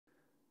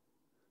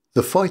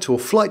the fight or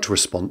flight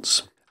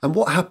response, and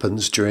what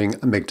happens during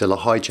amygdala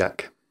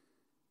hijack.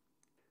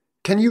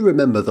 Can you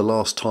remember the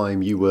last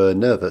time you were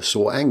nervous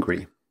or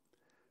angry?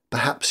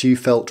 Perhaps you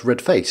felt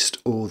red-faced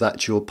or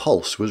that your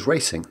pulse was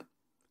racing.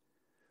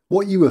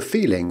 What you were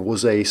feeling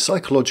was a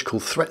psychological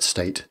threat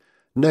state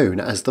known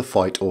as the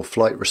fight or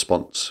flight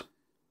response.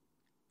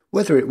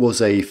 Whether it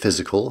was a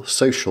physical,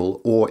 social,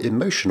 or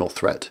emotional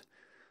threat,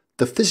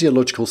 the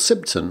physiological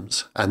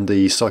symptoms and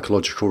the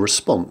psychological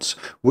response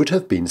would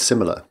have been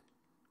similar.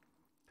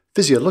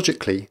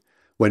 Physiologically,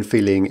 when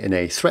feeling in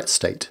a threat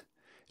state,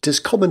 it is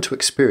common to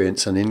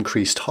experience an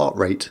increased heart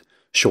rate,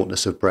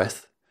 shortness of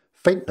breath,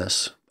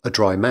 faintness, a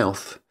dry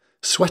mouth,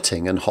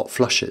 sweating and hot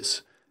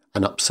flushes,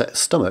 an upset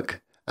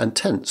stomach, and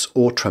tense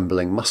or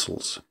trembling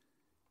muscles.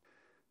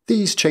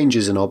 These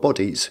changes in our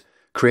bodies,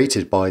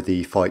 created by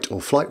the fight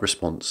or flight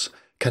response,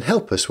 can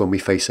help us when we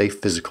face a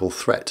physical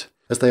threat,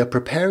 as they are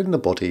preparing the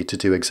body to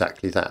do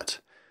exactly that,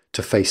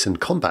 to face and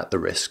combat the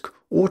risk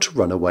or to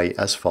run away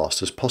as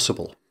fast as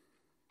possible.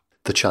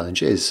 The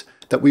challenge is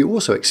that we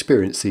also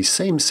experience these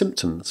same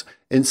symptoms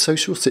in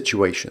social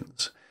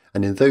situations,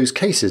 and in those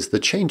cases the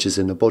changes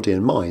in the body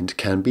and mind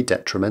can be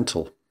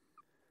detrimental.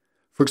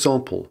 For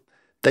example,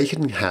 they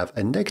can have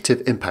a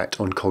negative impact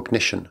on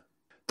cognition.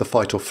 The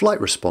fight or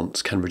flight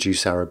response can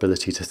reduce our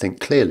ability to think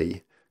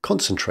clearly,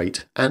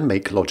 concentrate, and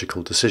make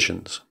logical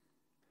decisions.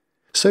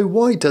 So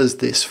why does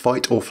this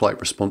fight or flight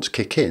response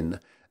kick in,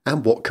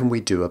 and what can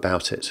we do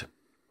about it?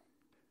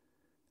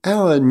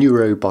 Our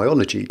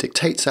neurobiology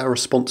dictates our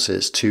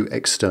responses to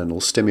external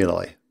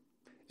stimuli.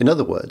 In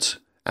other words,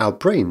 our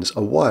brains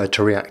are wired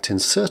to react in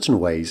certain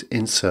ways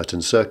in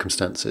certain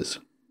circumstances.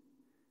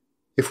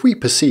 If we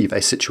perceive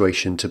a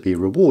situation to be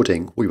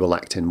rewarding, we will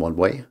act in one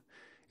way.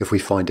 If we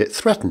find it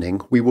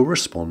threatening, we will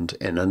respond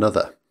in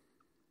another.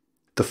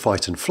 The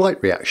fight and flight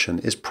reaction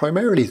is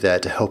primarily there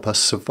to help us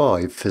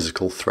survive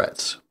physical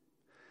threats.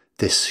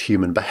 This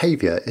human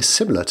behaviour is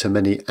similar to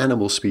many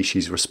animal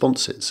species'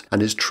 responses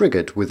and is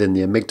triggered within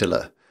the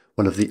amygdala,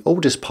 one of the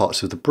oldest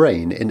parts of the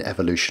brain in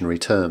evolutionary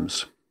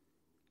terms.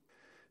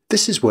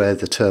 This is where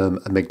the term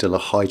amygdala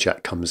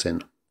hijack comes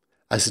in,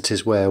 as it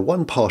is where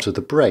one part of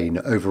the brain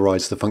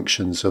overrides the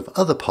functions of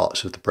other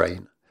parts of the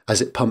brain, as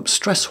it pumps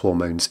stress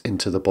hormones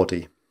into the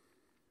body.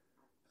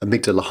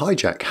 Amygdala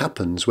hijack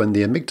happens when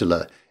the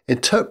amygdala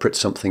interprets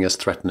something as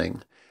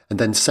threatening and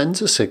then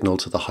sends a signal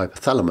to the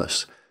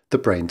hypothalamus, the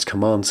brain's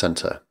command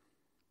centre.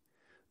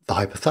 The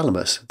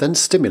hypothalamus then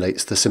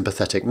stimulates the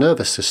sympathetic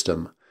nervous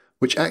system,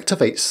 which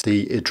activates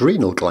the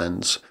adrenal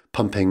glands,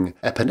 pumping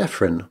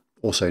epinephrine,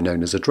 also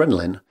known as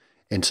adrenaline,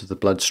 into the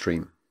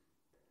bloodstream.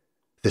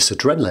 This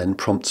adrenaline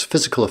prompts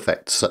physical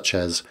effects such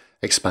as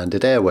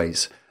expanded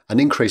airways, an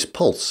increased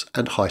pulse,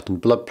 and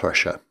heightened blood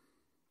pressure.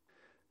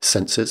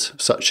 Senses,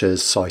 such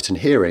as sight and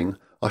hearing,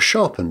 are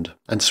sharpened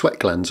and sweat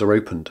glands are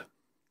opened.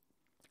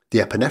 The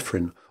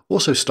epinephrine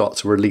also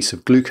starts a release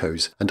of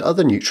glucose and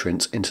other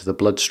nutrients into the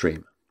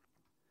bloodstream.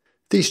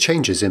 These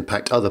changes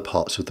impact other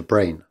parts of the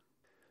brain.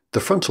 The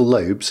frontal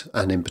lobes,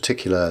 and in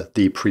particular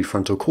the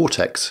prefrontal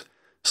cortex,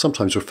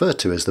 sometimes referred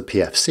to as the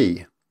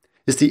PFC,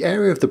 is the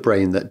area of the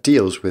brain that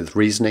deals with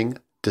reasoning,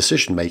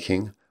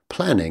 decision-making,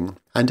 planning,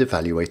 and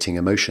evaluating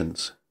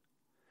emotions.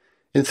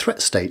 In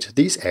threat state,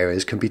 these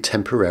areas can be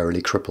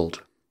temporarily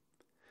crippled.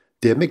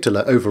 The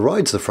amygdala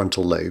overrides the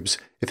frontal lobes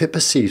if it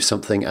perceives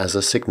something as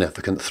a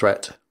significant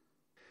threat.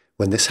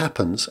 When this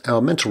happens,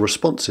 our mental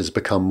responses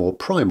become more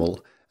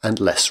primal and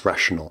less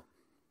rational.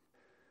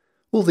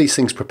 All these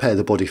things prepare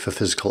the body for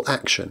physical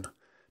action,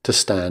 to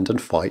stand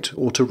and fight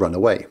or to run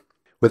away,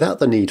 without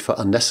the need for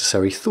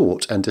unnecessary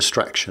thought and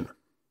distraction.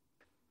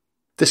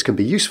 This can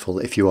be useful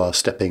if you are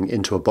stepping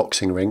into a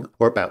boxing ring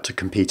or about to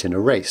compete in a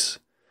race,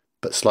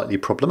 but slightly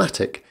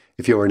problematic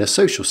if you are in a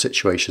social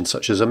situation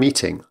such as a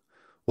meeting,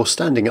 or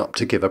standing up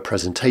to give a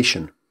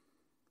presentation.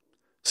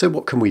 So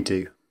what can we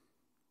do?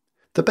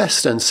 The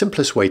best and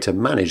simplest way to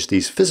manage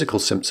these physical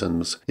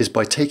symptoms is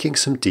by taking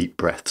some deep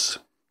breaths.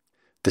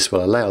 This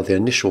will allow the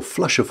initial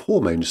flush of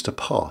hormones to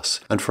pass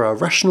and for our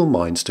rational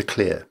minds to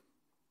clear.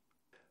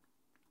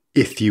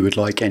 If you would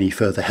like any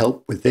further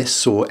help with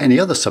this or any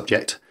other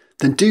subject,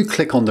 then do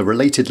click on the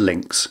related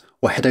links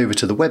or head over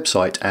to the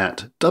website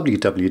at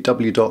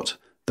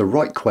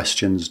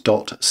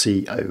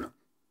www.therightquestions.co.